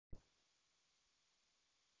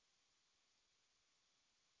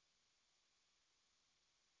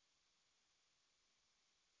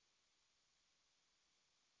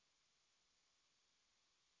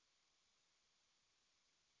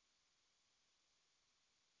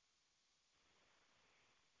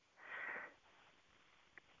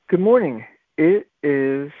Good morning. It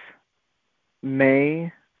is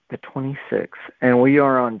May the 26th, and we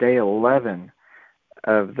are on day 11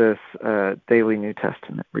 of this daily New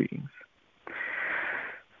Testament readings.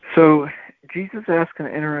 So Jesus asked an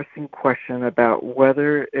interesting question about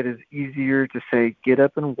whether it is easier to say, get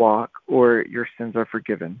up and walk, or your sins are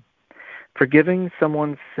forgiven. Forgiving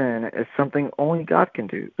someone's sin is something only God can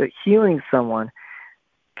do, but healing someone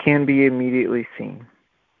can be immediately seen.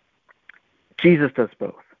 Jesus does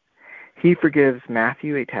both. He forgives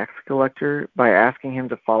Matthew, a tax collector, by asking him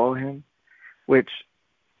to follow him, which,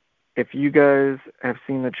 if you guys have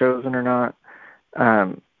seen The Chosen or not,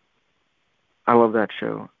 I love that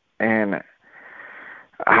show. And,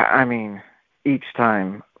 I mean, each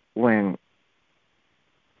time when,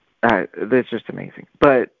 it's just amazing.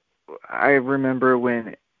 But I remember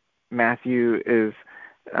when Matthew is,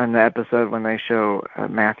 on the episode when they show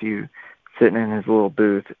Matthew sitting in his little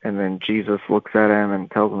booth, and then Jesus looks at him and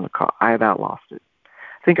tells him to call. I about lost it.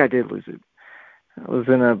 I think I did lose it. I was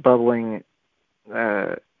in a bubbling,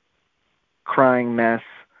 crying mess.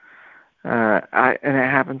 And it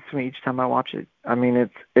happens to me each time I watch it. I mean,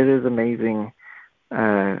 it is amazing.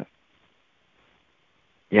 Yeah.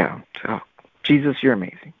 So, Jesus, you're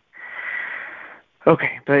amazing.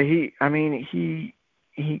 Okay, but he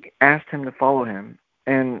asked him to follow him,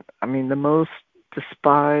 and I mean, the most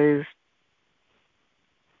despised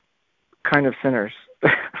kind of sinners,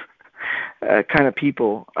 kind of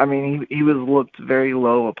people. I mean, he was looked very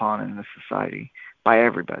low upon in this society by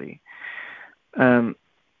everybody. But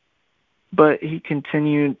he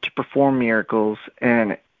continued to perform miracles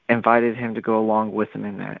and invited him to go along with him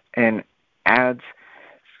in that, and adds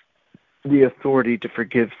the authority to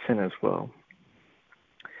forgive sin as well.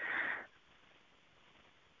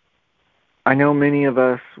 I know many of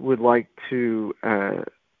us would like to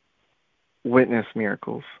witness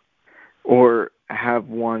miracles or have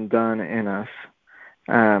one done in us.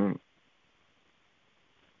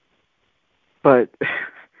 But,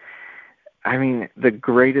 I mean, the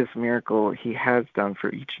greatest miracle he has done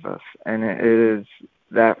for each of us, and it is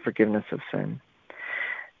that forgiveness of sin.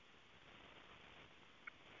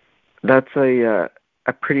 That's a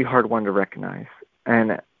pretty hard one to recognize.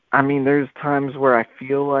 And, I mean, there's times where I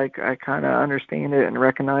feel like I kind of understand it and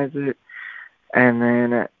recognize it, and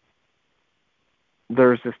then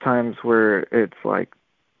there's just times where it's like,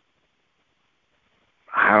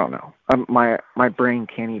 I don't know. My brain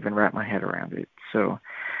can't even wrap my head around it. So,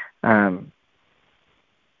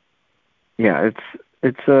 yeah,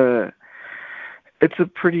 it's a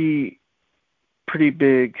pretty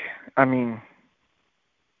big. I mean,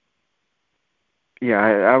 yeah,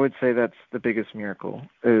 I would say that's the biggest miracle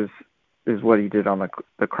is what he did on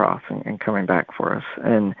the cross and coming back for us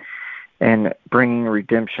and bringing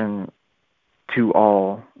redemption to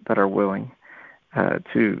all that are willing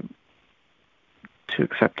to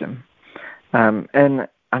accept him. And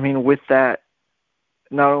I mean, with that,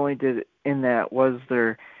 not only was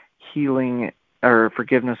there healing or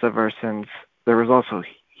forgiveness of our sins, there was also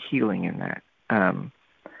healing in that.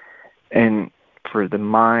 And for the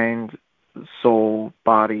mind, soul,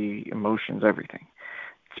 body, emotions, everything.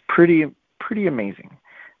 It's pretty amazing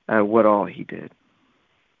what all he did.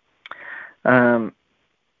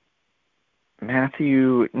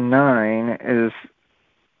 Matthew 9 is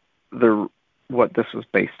what this was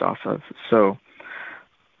based off of. So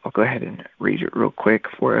I'll go ahead and read it real quick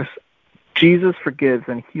for us. Jesus forgives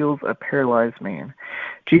and heals a paralyzed man.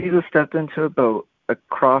 Jesus stepped into a boat,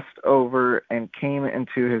 crossed over, and came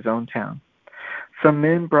into his own town. Some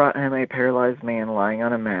men brought him a paralyzed man lying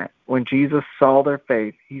on a mat. When Jesus saw their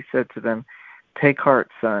faith, he said to them, "Take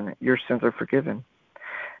heart, son, your sins are forgiven."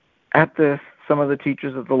 At this, some of the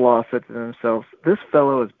teachers of the law said to themselves, "This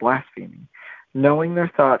fellow is blaspheming." Knowing their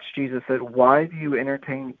thoughts, Jesus said, "Why do you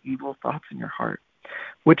entertain evil thoughts in your heart?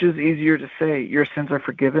 Which is easier to say, 'Your sins are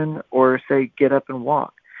forgiven,' or say, 'Get up and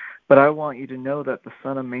walk'? But I want you to know that the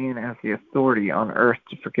Son of Man has the authority on earth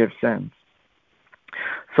to forgive sins."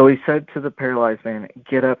 So he said to the paralyzed man,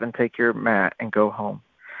 "Get up and take your mat and go home."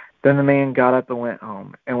 Then the man got up and went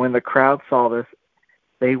home. And when the crowd saw this,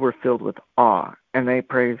 they were filled with awe, and they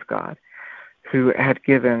praised God, who had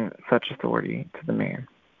given such authority to the man.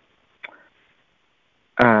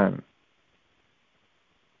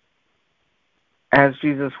 As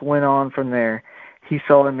Jesus went on from there, he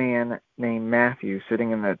saw a man named Matthew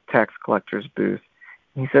sitting in the tax collector's booth.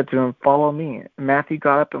 He said to him, "Follow me." And Matthew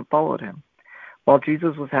got up and followed him. While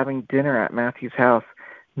Jesus was having dinner at Matthew's house,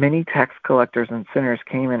 many tax collectors and sinners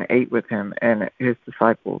came and ate with him and his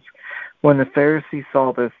disciples. When the Pharisees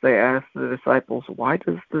saw this, they asked the disciples, "Why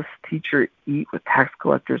does this teacher eat with tax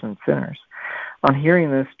collectors and sinners?" On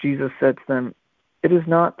hearing this, Jesus said to them, It is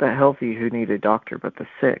not the healthy who need a doctor, but the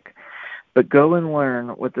sick. But go and learn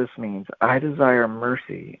what this means. I desire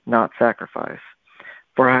mercy, not sacrifice,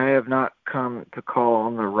 for I have not come to call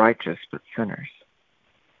on the righteous, but sinners."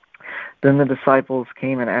 Then the disciples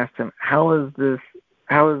came and asked him, How is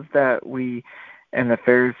that we and the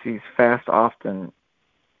Pharisees fast often,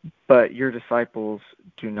 but your disciples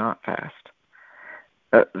do not fast?"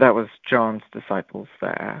 That was John's disciples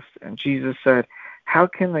that asked. And Jesus said, "How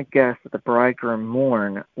can the guests of the bridegroom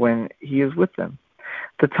mourn when he is with them?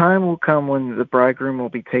 The time will come when the bridegroom will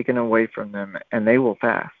be taken away from them, and they will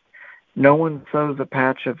fast. No one sews a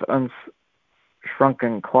patch of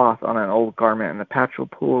unshrunken cloth on an old garment, and the patch will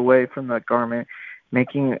pull away from the garment,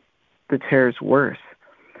 making the tears worse.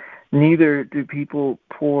 Neither do people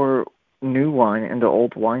pour new wine into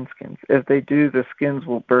old wineskins. If they do, the skins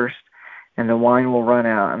will burst, and the wine will run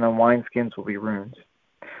out, and the wineskins will be ruined.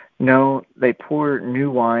 No, they pour new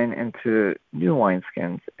wine into new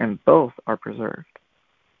wineskins, and both are preserved."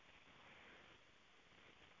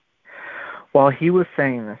 While he was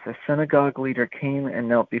saying this, a synagogue leader came and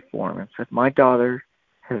knelt before him and said, "My daughter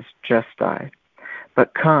has just died,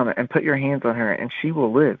 but come and put your hands on her, and she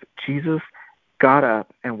will live." Jesus got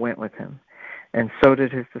up and went with him, and so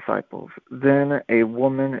did his disciples. Then a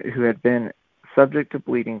woman who had been subject to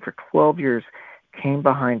bleeding for 12 years came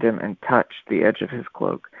behind him and touched the edge of his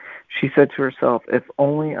cloak. She said to herself, "If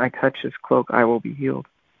only I touch his cloak, I will be healed."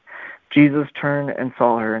 Jesus turned and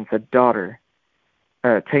saw her and said,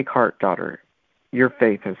 "Take heart, daughter. Your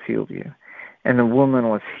faith has healed you." And the woman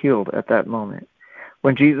was healed at that moment.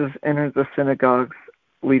 When Jesus entered the synagogue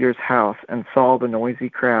leader's house and saw the noisy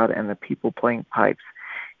crowd and the people playing pipes,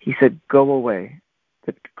 he said, "Go away.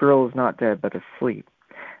 The girl is not dead, but asleep."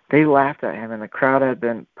 They laughed at him, and the crowd had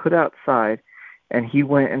been put outside, and he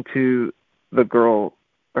went into the girl,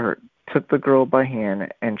 or took the girl by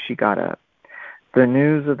hand, and she got up. The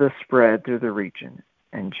news of this spread through the region,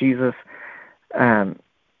 and Jesus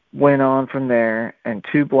went on from there, and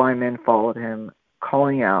 2 blind men followed him,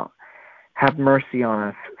 calling out, "Have mercy on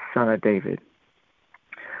us, Son of David."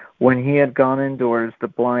 When he had gone indoors, the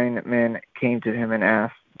blind men came to him and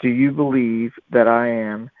asked, "Do you believe that I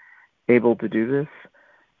am able to do this?"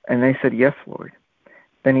 And they said, "Yes, Lord."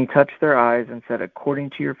 Then he touched their eyes and said,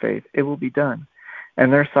 "According to your faith, it will be done."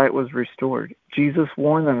 And their sight was restored. Jesus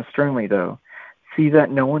warned them sternly, though, "See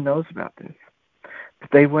that no one knows about this."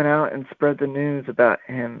 But they went out and spread the news about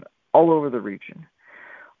him all over the region.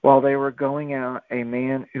 While they were going out, a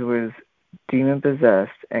man who was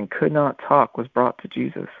demon-possessed and could not talk was brought to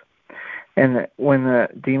Jesus. And when the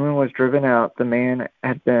demon was driven out, the man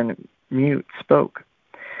had been mute spoke.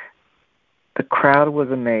 The crowd was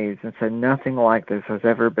amazed and said, "Nothing like this has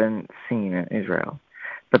ever been seen in Israel."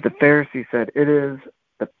 But the Pharisees said, "It is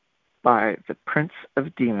by the prince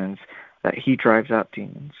of demons that he drives out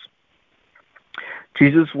demons."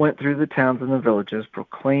 Jesus went through the towns and the villages,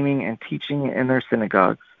 proclaiming and teaching in their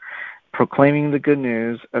synagogues, proclaiming the good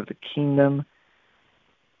news of the kingdom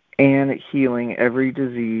and healing every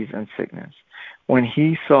disease and sickness. When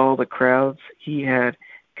he saw the crowds, he had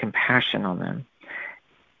compassion on them,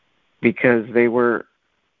 because they were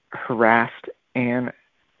harassed and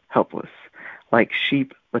helpless, like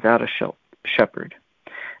sheep without a shepherd.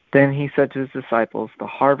 Then he said to his disciples, "The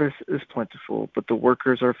harvest is plentiful, but the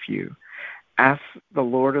workers are few. Ask the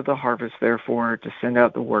Lord of the harvest, therefore, to send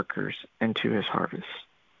out the workers into his harvest."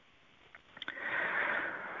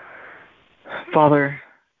 Father,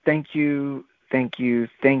 thank you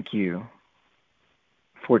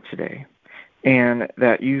for today, and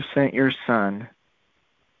that you sent your Son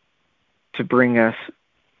to bring us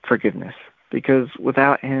forgiveness, because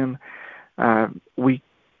without him, we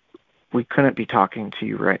couldn't be talking to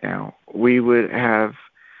you right now. We would have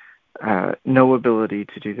no ability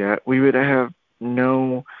to do that. We would have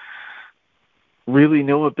no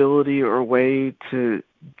ability or way to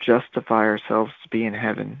justify ourselves to be in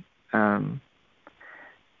heaven.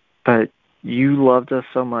 But you loved us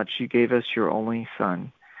so much, you gave us your only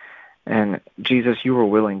Son. And Jesus, you were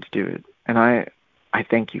willing to do it. And I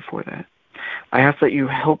thank you for that. I ask that you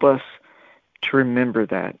help us to remember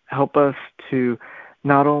that. Help us to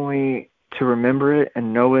not only to remember it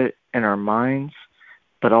and know it in our minds,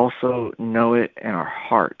 but also know it in our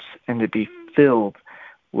hearts, and to be filled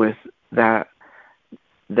with that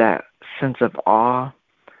sense of awe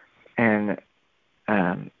and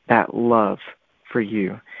that love for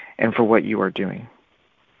you and for what you are doing.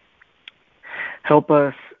 Help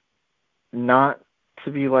us not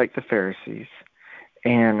to be like the Pharisees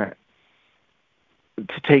and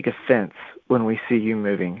to take offense when we see you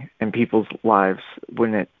moving in people's lives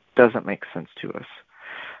when it doesn't make sense to us.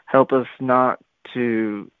 Help us not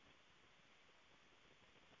to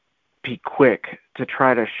be quick to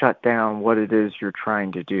try to shut down what it is you're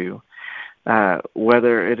trying to do,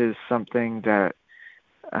 whether it is something that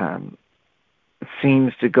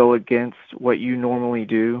seems to go against what you normally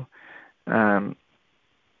do.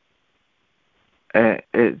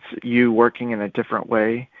 It's you working in a different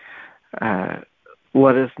way.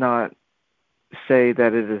 Let us not say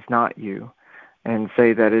that it is not you and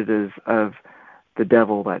say that it is of the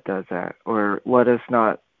devil that does that. Or let us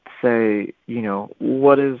not say,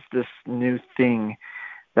 what is this new thing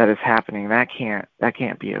that is happening? That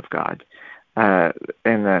can't be of God. And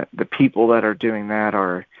the people that are doing that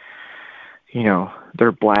are,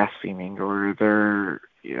 they're blaspheming, or they're,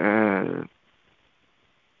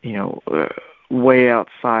 way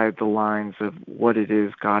outside the lines of what it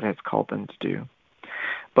is God has called them to do.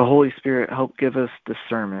 But Holy Spirit, help give us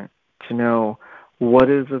discernment to know what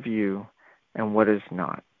is of you and what is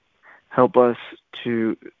not. Help us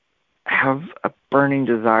to have a burning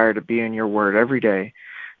desire to be in your word every day,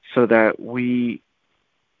 so that we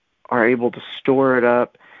are able to store it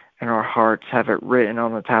up in our hearts, have it written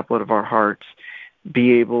on the tablet of our hearts,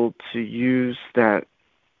 be able to use that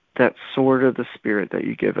sword of the Spirit that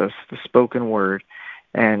you give us, the spoken word,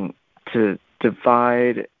 and to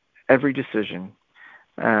divide every decision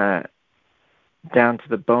down to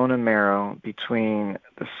the bone and marrow between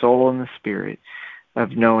the soul and the spirit,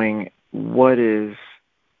 of knowing what is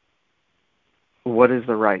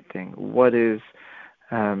the right thing, what is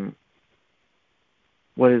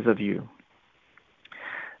of you.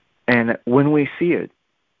 And when we see it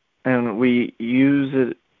and we use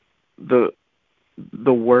it,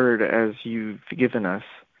 the word as you've given us,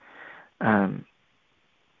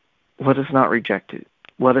 let us not reject it.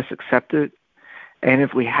 Let us accept it. And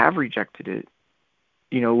if we have rejected it,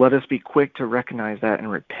 let us be quick to recognize that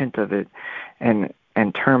and repent of it, and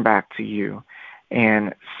turn back to you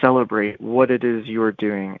and celebrate what it is you're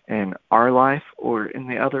doing in our life or in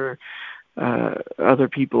the other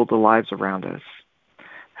people, the lives around us.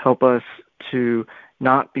 Help us to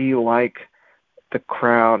not be like the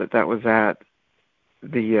crowd that was at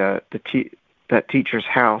that teacher's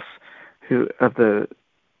house who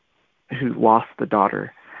lost the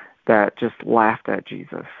daughter, that just laughed at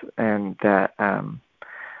Jesus, and that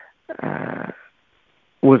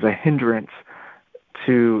was a hindrance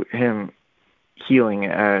to him healing.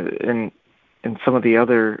 In some of the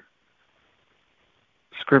other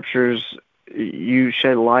scriptures, you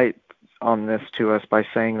shed light on this to us by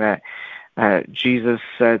saying that Jesus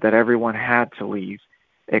said that everyone had to leave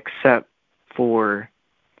except for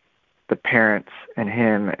the parents and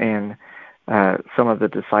him and some of the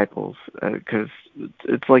disciples, because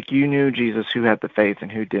it's like you knew Jesus who had the faith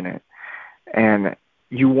and who didn't, and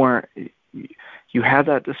you had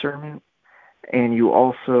that discernment, and you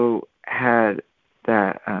also had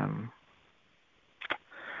that I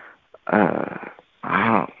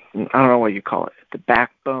don't know what you call it, the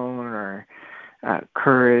backbone or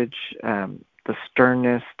courage, the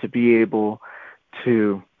sternness to be able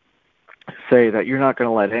to say that you're not going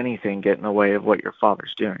to let anything get in the way of what your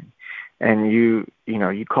Father's doing. And you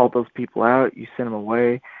called those people out, you sent them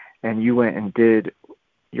away, and you went and did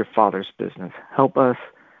your Father's business. Help us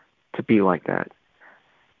to be like that.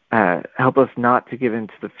 Help us not to give in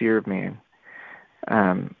to the fear of man,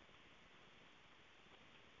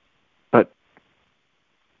 but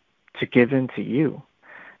to give in to you,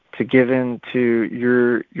 to give in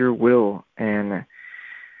to your will. And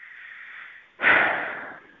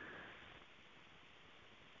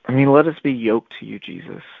let us be yoked to you,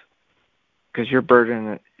 Jesus, because your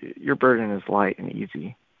burden is light and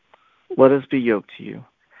easy. Let us be yoked to you.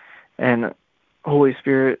 And Holy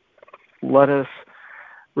Spirit, let us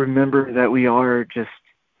remember that we are just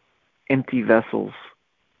empty vessels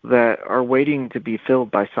that are waiting to be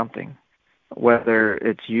filled by something, whether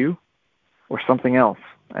it's you or something else.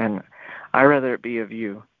 And I'd rather it be of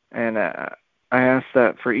you. And I ask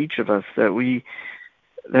that for each of us, that we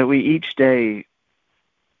each day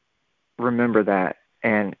remember that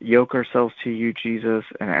and yoke ourselves to you, Jesus,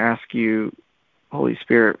 and ask you, Holy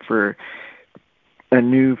Spirit, for a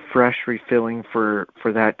new, fresh refilling for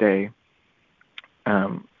that day,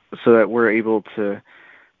 so that we're able to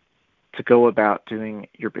go about doing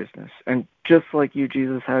your business. And just like you,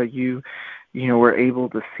 Jesus, how you were able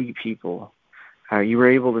to see people, you were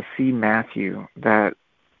able to see Matthew, that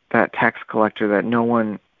tax collector that no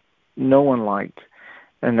one liked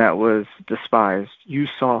and that was despised. You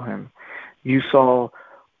saw him. You saw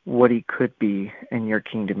what he could be in your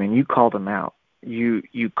kingdom, and you called him out. You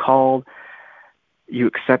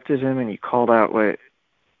accepted him, and you called out what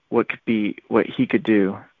he could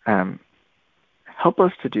do. Help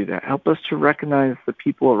us to do that. Help us to recognize the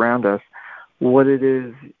people around us, what it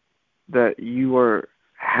is that you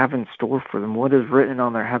have in store for them, what is written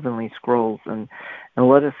on their heavenly scrolls, and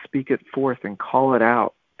let us speak it forth and call it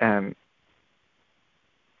out, and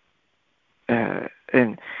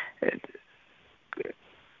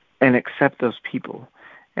accept those people,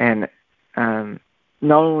 and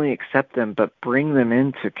not only accept them but bring them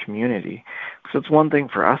into community. So it's one thing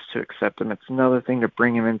for us to accept them; it's another thing to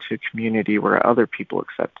bring them into a community where other people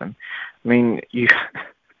accept them. I mean, you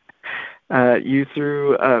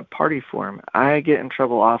threw a party for them. I get in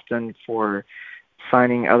trouble often for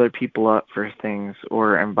signing other people up for things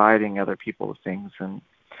or inviting other people to things, and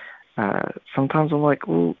sometimes I'm like,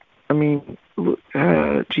 well, I mean,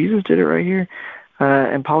 Jesus did it right here,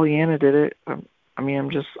 and Pollyanna did it. I mean,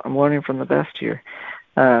 I'm learning from the best here,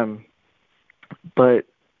 but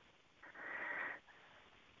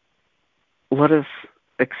let us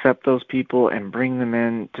accept those people and bring them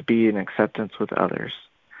in to be in acceptance with others,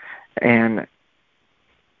 and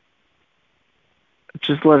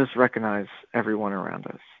just let us recognize everyone around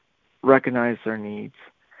us, recognize their needs,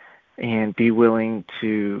 and be willing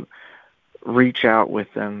to reach out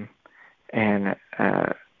with them and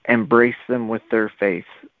embrace them with their faith,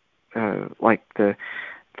 like the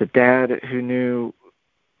dad who knew,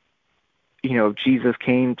 Jesus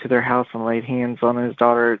came to their house and laid hands on his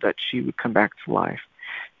daughter, that she would come back to life.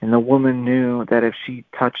 And the woman knew that if she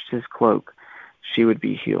touched his cloak, she would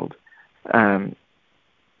be healed.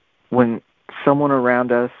 When someone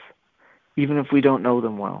around us, even if we don't know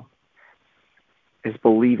them well, is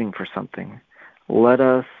believing for something, let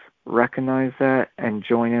us recognize that and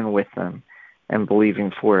join in with them and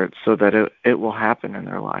believing for it, so that it will happen in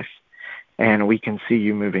their life, and we can see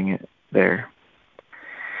you moving it there.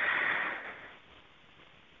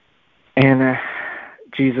 And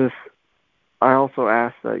Jesus, I also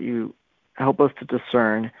ask that you help us to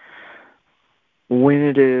discern when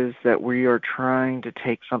it is that we are trying to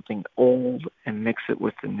take something old and mix it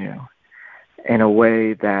with the new in a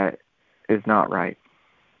way that is not right.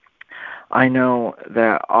 I know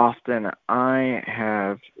that often I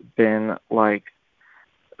have been like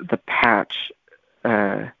the patch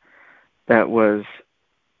that was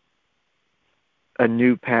a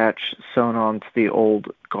new patch sewn onto the old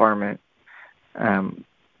garment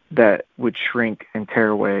that would shrink and tear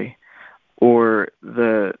away, or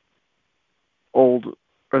the old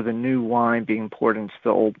or the new wine being poured into the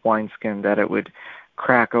old wineskin that it would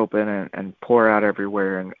crack open and pour out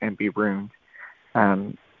everywhere and be ruined.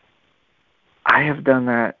 I have done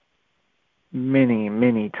that many,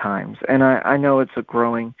 many times, and I know it's a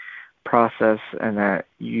growing process, and that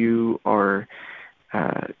you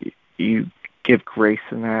give grace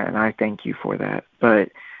in that, and I thank you for that.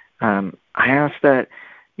 But I ask that,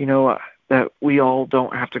 that we all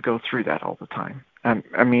don't have to go through that all the time.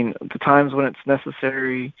 I mean, the times when it's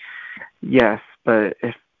necessary, yes, but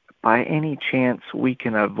if by any chance we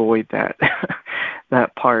can avoid that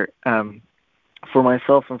that part, for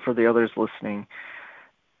myself and for the others listening,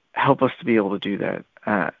 help us to be able to do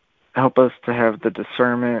that. Help us to have the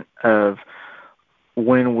discernment of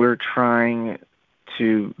when we're trying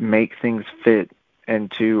to make things fit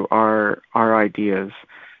into our ideas,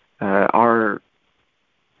 our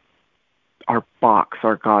box,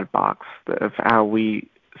 our God box, of how we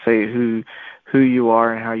say who you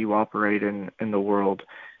are and how you operate in the world,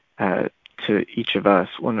 to each of us.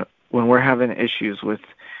 When we're having issues with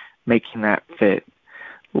making that fit,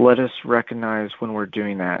 let us recognize when we're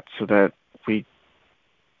doing that, so that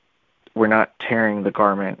we're not tearing the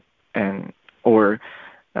garment or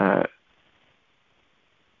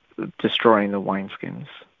destroying the wineskins.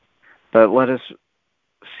 But let us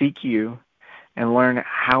seek you and learn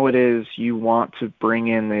how it is you want to bring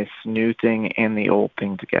in this new thing and the old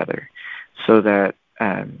thing together, so that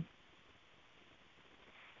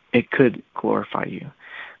it could glorify you.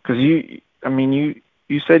 Because you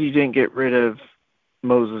said you didn't get rid of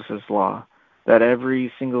Moses' law, that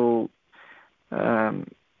every single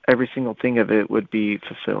thing of it would be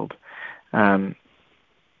fulfilled. And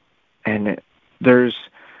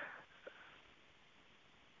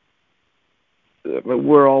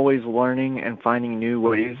we're always learning and finding new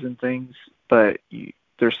ways and things, but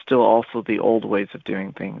there's still also the old ways of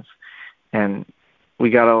doing things. And we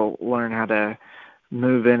got to learn how to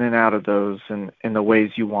move in and out of those and in the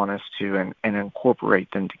ways you want us to, and incorporate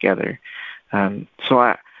them together. So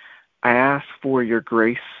I ask for your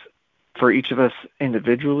grace for each of us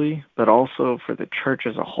individually, but also for the church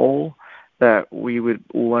as a whole, that we would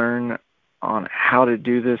learn on how to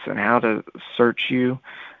do this and how to search you.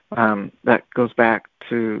 That goes back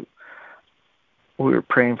to what we were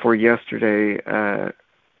praying for yesterday,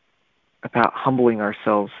 about humbling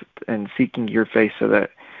ourselves and seeking your face, so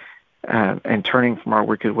that and turning from our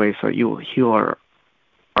wicked ways, so that you will heal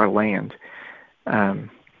our land.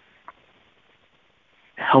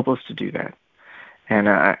 Help us to do that. And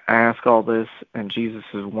I ask all this in Jesus'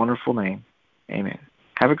 wonderful name. Amen.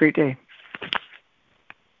 Have a great day.